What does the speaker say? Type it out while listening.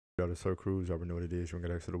Yo, this is Cruse. You already know what it is. You want to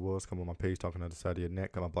get access to the words. Come on my page, talking on the side of your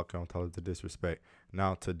neck. Come on, block on tolerance to disrespect.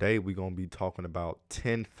 Now, today we're going to be talking about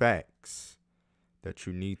 10 facts that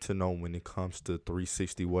you need to know when it comes to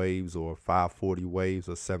 360 waves or 540 waves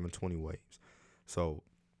or 720 waves. So,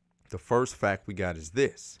 the first fact we got is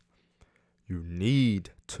this. You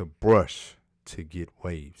need to brush to get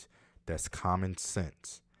waves. That's common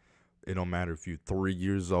sense. It don't matter if you're 3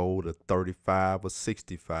 years old or 35 or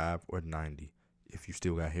 65 or 90. If you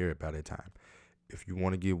still got hair by that time, if you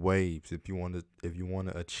want to get waves, if you want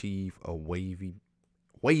to achieve a wavy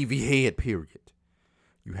head, period,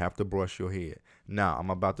 you have to brush your head. Now I'm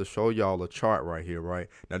about to show y'all a chart right here. Right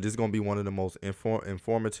now, this is gonna be one of the most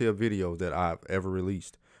informative videos that I've ever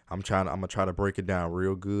released. I'm gonna try to break it down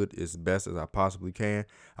real good as best as I possibly can.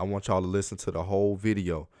 I want y'all to listen to the whole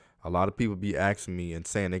video. A lot of people be asking me and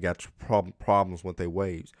saying they got problems with their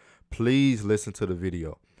waves. Please listen to the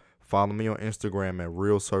video. Follow me on Instagram at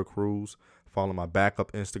Real Sir Cruse. Follow my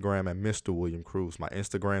backup Instagram at Mr. William Cruse. My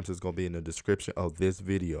Instagrams is going to be in the description of this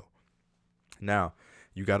video. Now,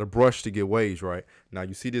 you got to brush to get waves, right? Now,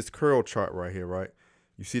 you see this curl chart right here, right?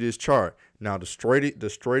 You see this chart. Now, the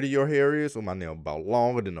straighter your hair is, my nail about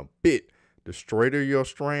longer than a bit. The straighter your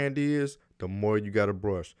strand is, the more you got to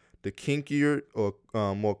brush. The kinkier or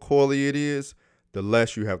more coily it is, the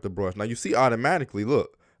less you have to brush. Now, you see automatically,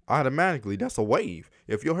 look. Automatically, that's a wave.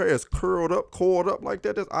 If your hair is coiled up like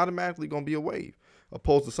that, that's automatically going to be a wave.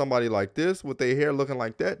 Opposed to somebody like this with their hair looking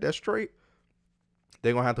like that, that's straight,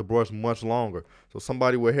 they're going to have to brush much longer. So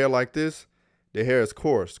somebody with hair like this, their hair is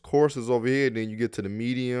coarse. Coarse is over here, then you get to the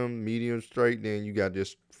medium straight, then you got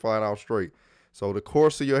just flat out straight. So the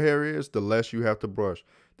coarser your hair is, the less you have to brush.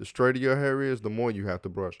 The straighter your hair is, the more you have to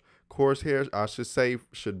brush. Coarse hair, I should say,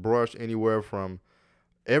 should brush anywhere from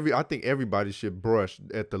I think everybody should brush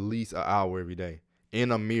at the least an hour every day.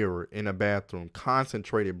 In a mirror, in a bathroom.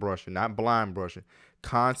 Concentrated brushing, not blind brushing.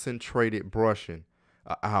 Concentrated brushing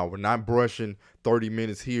an hour. Not brushing 30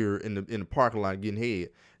 minutes here in the parking lot getting head.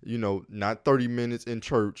 You know, not 30 minutes in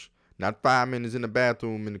church. Not 5 minutes in the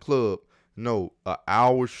bathroom in the club. No, an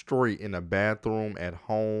hour straight in a bathroom at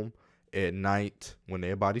home at night when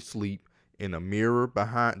everybody sleep. In a mirror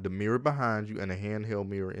behind you and a handheld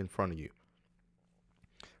mirror in front of you.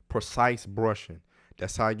 Precise brushing.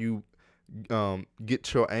 That's how you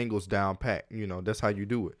get your angles down pat. You know, that's how you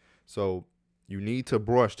do it. So you need to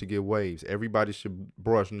brush to get waves. Everybody should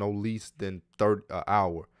brush no least than 30 an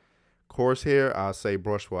hour. Coarse hair, I say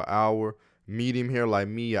brush for an hour. Medium hair like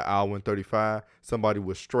me, an hour and 35. Somebody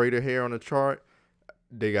with straighter hair on the chart,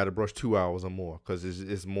 they got to brush 2 hours or more because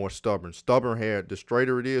it's more stubborn. Stubborn hair, the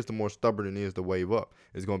straighter it is, the more stubborn it is to wave up.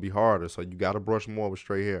 It's going to be harder. So you got to brush more with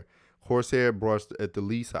straight hair. Coarse hair, brush at the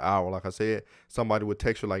least an hour. Like I said, somebody with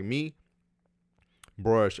texture like me,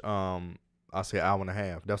 brush, I say an hour and a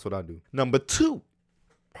half. That's what I do. Number 2,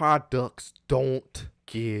 products don't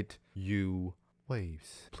get you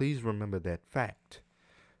waves. Please remember that fact.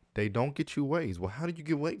 They don't get you waves. Well, how did you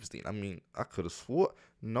get waves then? I mean, I could have swore.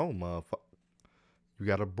 No, motherfucker. You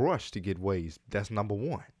got to brush to get waves. That's number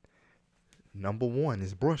 1. Number 1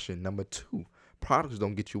 is brushing. Number 2, products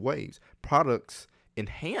don't get you waves. Products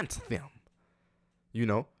enhance them. You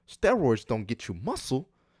know, steroids don't get you muscle.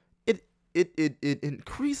 It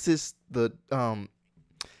increases the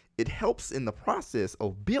it helps in the process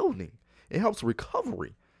of building. It helps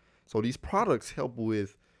recovery. So these products help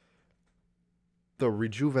with the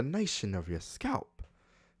rejuvenation of your scalp,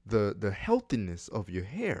 the healthiness of your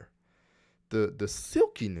hair, the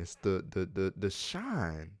silkiness, the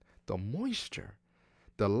shine, the moisture,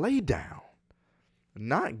 the lay down,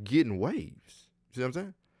 not getting waves. See what I'm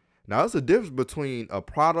saying? Now, it's a difference between a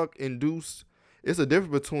product-induced. It's a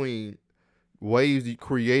difference between waves you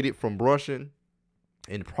created from brushing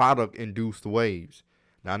and product-induced waves.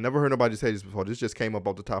 Now, I never heard nobody say this before. This just came up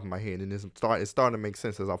off the top of my head, and it's starting to make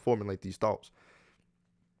sense as I formulate these thoughts.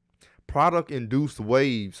 Product-induced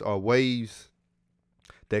waves are waves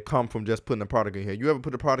that come from just putting a product in your hair. You ever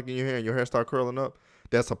put a product in your hair and your hair start curling up?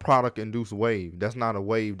 That's a product-induced wave. That's not a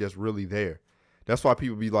wave that's really there. That's why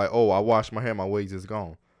people be like, oh, I washed my hair, my waves is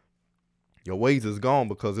gone. Your waves is gone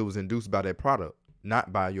because it was induced by that product,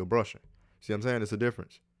 not by your brushing. See what I'm saying? It's a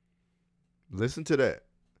difference. Listen to that.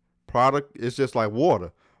 Product is just like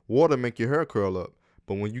water. Water make your hair curl up.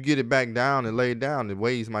 But when you get it back down and lay it down, the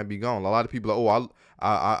waves might be gone. A lot of people are,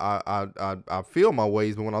 oh, I feel my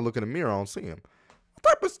waves, but when I look in the mirror, I don't see them.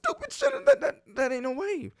 What type of stupid shit is that ain't no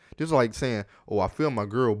wave. Just like saying, oh, I feel my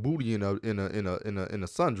girl booty in a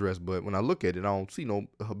sundress, but when I look at it, I don't see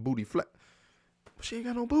her booty flat. She ain't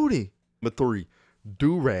got no booty. Number 3,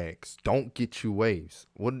 do-rags don't get you waves.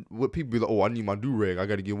 What people be like, oh, I need my do-rag, I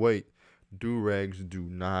gotta get wave. Do-rags do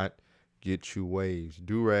not get you waves.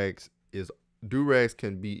 Do-rags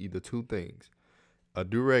can be either two things. A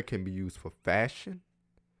do-rag can be used for fashion,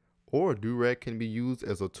 or a do-rag can be used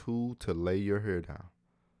as a tool to lay your hair down.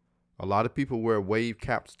 A lot of people wear wave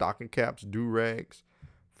caps, stocking caps, do-rags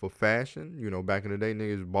for fashion. You know, back in the day,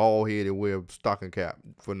 niggas bald headed wear stocking cap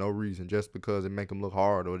for no reason, just because it make them look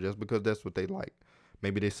hard, or just because that's what they like.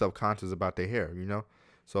 Maybe they subconscious about their hair, you know?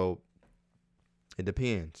 So it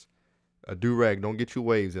depends. A do-rag don't get you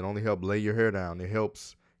waves. It only helps lay your hair down. It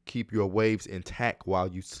helps keep your waves intact while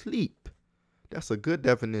you sleep. That's a good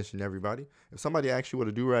definition, everybody. If somebody asks you what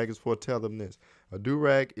a do-rag is for, tell them this. A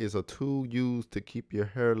do-rag is a tool used to keep your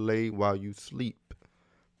hair laid while you sleep.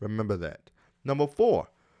 Remember that. Number 4,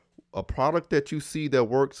 a product that you see that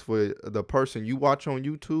works for the person you watch on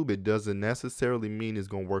YouTube, it doesn't necessarily mean it's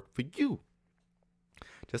going to work for you.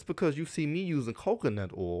 Just because you see me using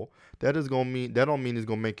coconut oil, that don't mean it's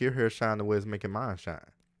going to make your hair shine the way it's making mine shine.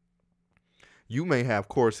 You may have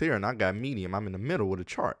coarse hair and I got medium. I'm in the middle with a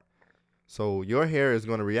chart. So your hair is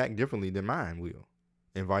going to react differently than mine will,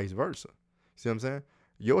 and vice versa. See what I'm saying?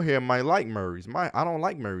 Your hair might like Murray's. I don't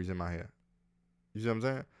like Murray's in my hair. You see what I'm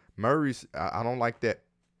saying? Murray's, I don't like that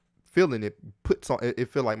feeling it puts on. It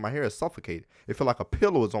feel like my hair is suffocated. It feel like a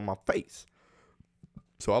pillow is on my face.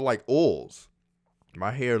 So I like oils.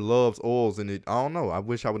 My hair loves oils, and I don't know. I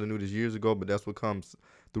wish I would have knew this years ago, but that's what comes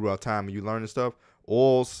throughout time when you learning stuff.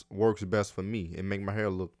 Oils works best for me and make my hair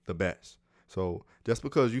look the best. So just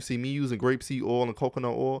because you see me using grapeseed oil and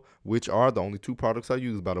coconut oil, which are the only two products I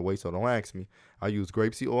use, by the way, so don't ask me. I use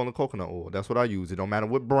grapeseed oil and coconut oil. That's what I use. It don't matter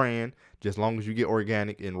what brand, just as long as you get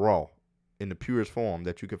organic and raw in the purest form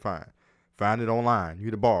that you can find. Find it online.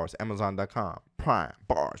 You the bars, Amazon.com, Prime,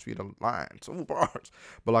 bars, you the line, so bars.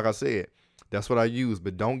 But like I said, that's what I use.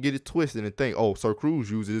 But don't get it twisted and think, oh, Sir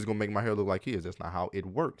Cruse uses it, it's going to make my hair look like his. That's not how it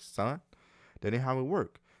works, son. That ain't how it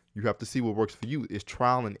works. You have to see what works for you. It's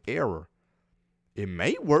trial and error. It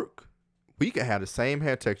may work. We can have the same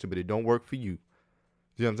hair texture, but it don't work for you.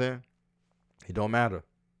 See what I'm saying? It don't matter.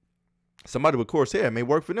 Somebody with coarse hair, it may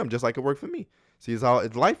work for them just like it worked for me. See,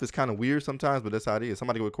 life is kind of weird sometimes, but that's how it is.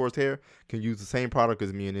 Somebody with coarse hair can use the same product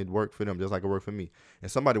as me, and it worked for them just like it worked for me.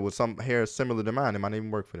 And somebody with some hair similar to mine, it might not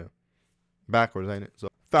even work for them. Backwards, ain't it? So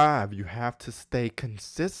 5, you have to stay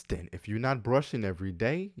consistent. If you're not brushing every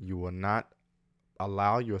day, you will not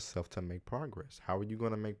allow yourself to make progress. How are you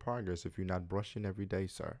going to make progress if you're not brushing every day,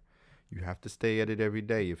 sir? You have to stay at it every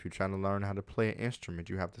day. If you're trying to learn how to play an instrument,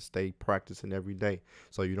 you have to stay practicing every day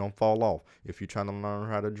so you don't fall off. If you're trying to learn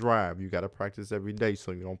how to drive, you got to practice every day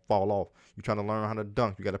so you don't fall off. You're trying to learn how to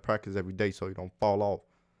dunk, you got to practice every day so you don't fall off.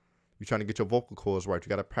 You're trying to get your vocal cords right, you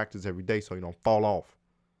got to practice every day so you don't fall off.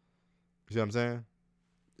 You see what I'm saying?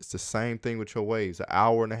 It's the same thing with your waves, an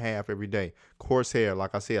hour and a half every day. Coarse hair,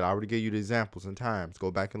 like I said, I already gave you the examples and times.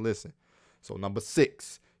 Go back and listen. So number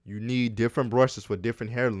 6, you need different brushes for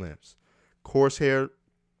different hair lengths. Coarse hair,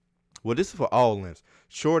 well, this is for all lengths.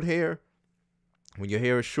 Short hair, when your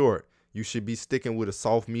hair is short, you should be sticking with a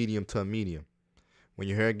soft medium to a medium. When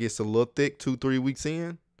your hair gets a little thick, 2-3 weeks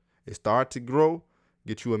in, it starts to grow,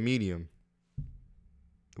 get you a medium.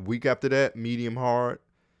 A week after that, medium hard.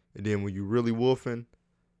 And then when you're really wolfing,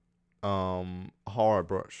 hard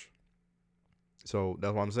brush. So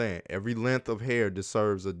that's what I'm saying. Every length of hair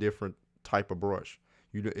deserves a different type of brush.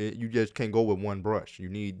 You just can't go with one brush. You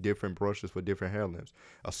need different brushes for different hair lengths.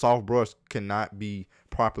 A soft brush cannot be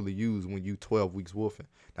properly used when you 12 weeks wolfing.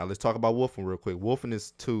 Now let's talk about wolfing real quick. Wolfing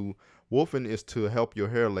is to help your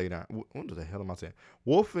hair lay down. What the hell am I saying?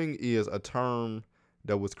 Wolfing is a term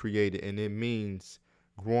that was created, and it means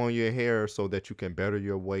growing your hair so that you can better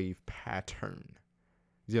your wave pattern.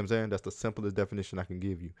 You see what I'm saying? That's the simplest definition I can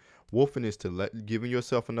give you. Wolfing is giving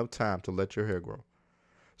yourself enough time to let your hair grow.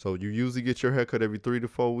 So you usually get your hair cut every 3 to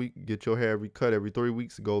 4 weeks. Get your hair cut every 3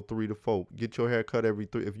 weeks. Go 3 to 4. Get your hair cut every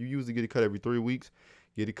 3. If you usually get it cut every 3 weeks,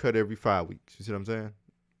 get it cut every 5 weeks. You see what I'm saying?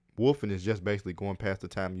 Wolfing is just basically going past the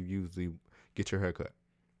time you usually get your hair cut.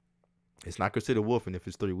 It's not considered wolfing if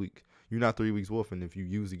it's 3 weeks. You're not 3 weeks wolfing if you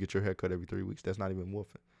usually get your hair cut every 3 weeks. That's not even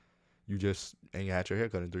wolfing. You just ain't had your hair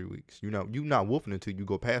cut in 3 weeks. You're not wolfing until you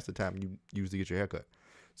go past the time you usually get your hair cut.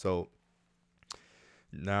 So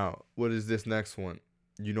now, what is this next one?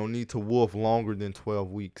 You don't need to wolf longer than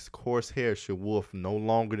 12 weeks. Coarse hair should wolf no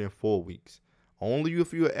longer than 4 weeks. Only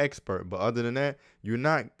if you're an expert. But other than that,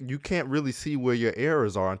 you can't really see where your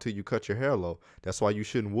errors are until you cut your hair low. That's why you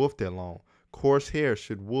shouldn't wolf that long. Coarse hair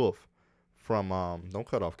should wolf from don't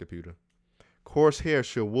cut off computer. Coarse hair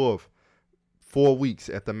should wolf 4 weeks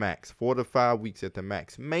at the max. 4 to 5 weeks at the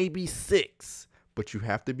max. Maybe 6. But you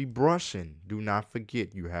have to be brushing. Do not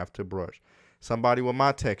forget, you have to brush. Somebody with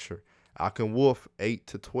my texture, I can woof 8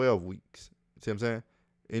 to 12 weeks. See what I'm saying?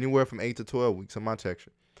 Anywhere from 8 to 12 weeks in my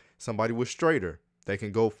texture. Somebody with straighter, they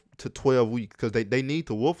can go to 12 weeks because they need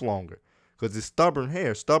to woof longer. Because it's stubborn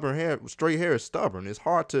hair. Stubborn hair, straight hair is stubborn. It's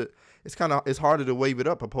harder to wave it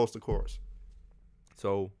up opposed to coarse.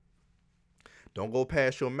 So don't go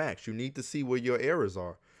past your max. You need to see where your errors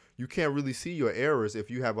are. You can't really see your errors if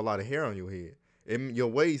you have a lot of hair on your head. Your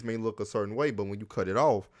waves may look a certain way, but when you cut it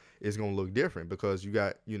off, it's going to look different because you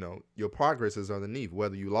got, your progress is underneath.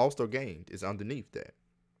 Whether you lost or gained, it's underneath that.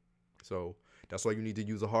 So that's why you need to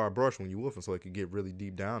use a hard brush when you're woofing so it can get really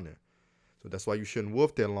deep down there. So that's why you shouldn't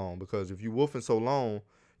woof that long, because if you're woofing so long,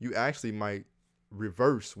 you actually might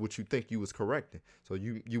reverse what you think you was correcting. So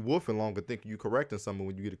you woofing longer thinking you correcting something.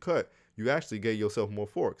 When you get a cut, you actually gave yourself more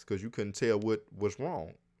forks because you couldn't tell what was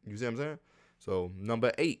wrong. You see what I'm saying? So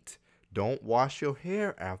number 8, don't wash your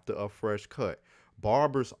hair after a fresh cut.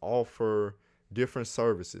 Barbers offer different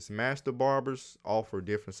services. Master barbers offer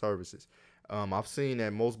different services. I've seen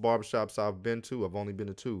at most barbershops I've been to, I've only been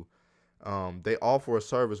to 2. They offer a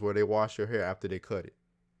service where they wash your hair after they cut it.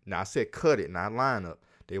 Now I said cut it, not line up.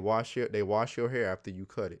 They wash your hair after you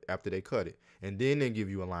cut it, after they cut it, and then they give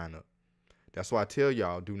you a lineup. That's why I tell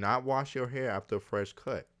y'all, do not wash your hair after a fresh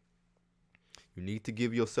cut. You need to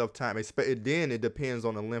give yourself time. Then it depends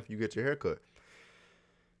on the length you get your hair cut.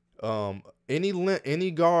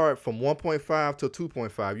 Any guard from 1.5 to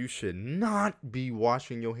 2.5, you should not be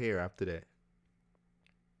washing your hair after that.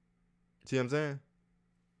 See what I'm saying?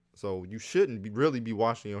 So you shouldn't really be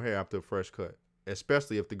washing your hair after a fresh cut,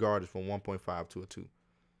 especially if the guard is from 1.5 to a 2.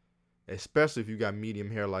 Especially if you got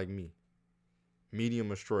medium hair like me,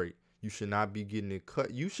 medium or straight. You should not be getting it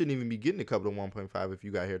cut. You shouldn't even be getting it cut to 1.5 if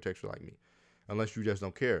you got hair texture like me, unless you just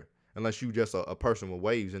don't care. Unless you just a person with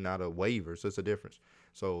waves and not a waver. So it's a difference.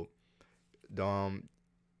 So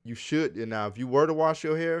you should, and now if you were to wash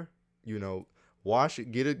your hair, wash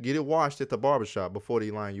it, get it washed at the barbershop before they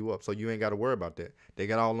line you up. So you ain't got to worry about that. They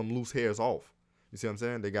got all them loose hairs off. You see what I'm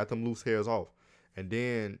saying? They got them loose hairs off. And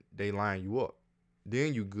then they line you up.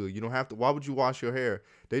 Then you good. You don't have to. Why would you wash your hair?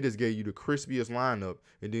 They just gave you the crispiest lineup,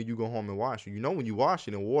 and then you go home and wash it. When you wash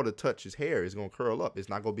it and water touches hair, it's gonna curl up. It's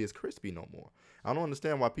not gonna be as crispy no more. I don't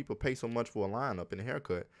understand why people pay so much for a lineup and a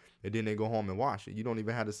haircut, and then they go home and wash it. You don't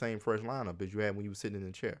even have the same fresh lineup as you had when you were sitting in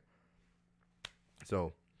the chair.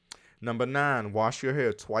 So, number 9, wash your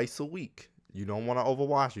hair twice a week. You don't want to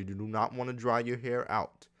overwash it. You do not want to dry your hair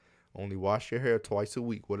out. Only wash your hair twice a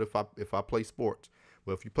week. What if I play sports?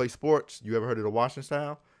 Well, if you play sports, you ever heard of the washing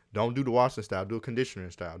style? Don't do the washing style. Do a conditioning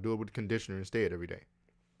style. Do it with conditioner instead every day.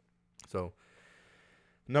 So,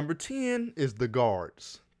 number 10 is the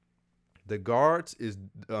guards. The guards is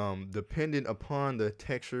dependent upon the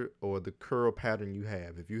texture or the curl pattern you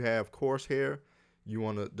have. If you have coarse hair, you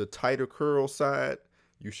want the tighter curl side.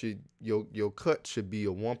 Your cut should be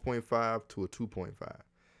a 1.5 to a 2.5.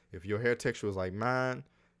 If your hair texture is like mine,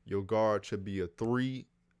 your guard should be a 3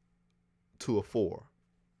 to a 4.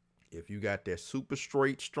 If you got that super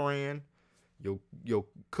straight strand, your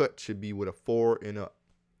cut should be with a 4 and up,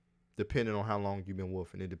 depending on how long you've been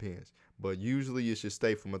woofing. It depends. But usually it should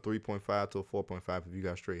stay from a 3.5 to a 4.5 if you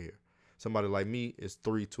got straight hair. Somebody like me is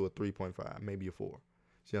 3 to a 3.5, maybe a 4.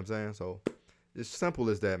 See what I'm saying? So it's simple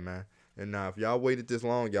as that, man. And now if y'all waited this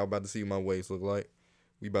long, y'all about to see what my waves look like.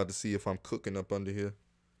 We about to see if I'm cooking up under here.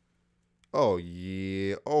 Oh,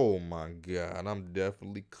 yeah. Oh, my God. I'm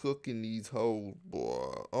definitely cooking these hoes,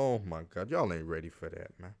 boy. Oh, my God. Y'all ain't ready for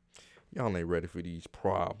that, man. Y'all ain't ready for these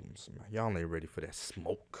problems, man. Y'all ain't ready for that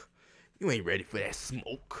smoke. You ain't ready for that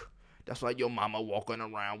smoke. That's why your mama walking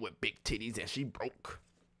around with big titties and she broke,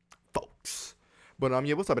 folks. But,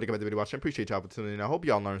 yeah, what's up, everybody? The video watching. Appreciate y'all for tuning in. I hope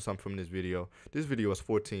y'all learned something from this video. This video is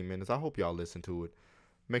 14 minutes. I hope y'all listen to it.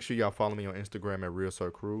 Make sure y'all follow me on Instagram at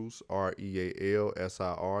RealSirCruse,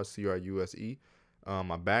 RealSirCruse.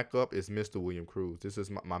 My backup is Mr. William Cruse. This is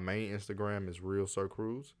my main Instagram is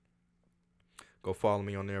RealSirCruse. Go follow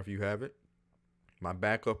me on there if you haven't. My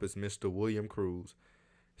backup is Mr. William Cruse.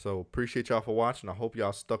 So appreciate y'all for watching. I hope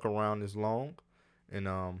y'all stuck around this long. And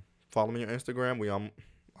follow me on Instagram. I ain't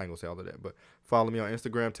gonna say all of that, but follow me on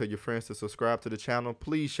Instagram. Tell your friends to subscribe to the channel.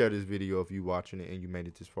 Please share this video if you watching it and you made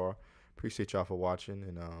it this far. Appreciate y'all for watching.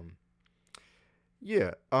 And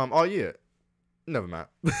yeah. Oh yeah. Never mind.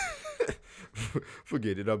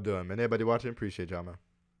 Forget it. I'm done, man. Everybody watching, appreciate y'all, man.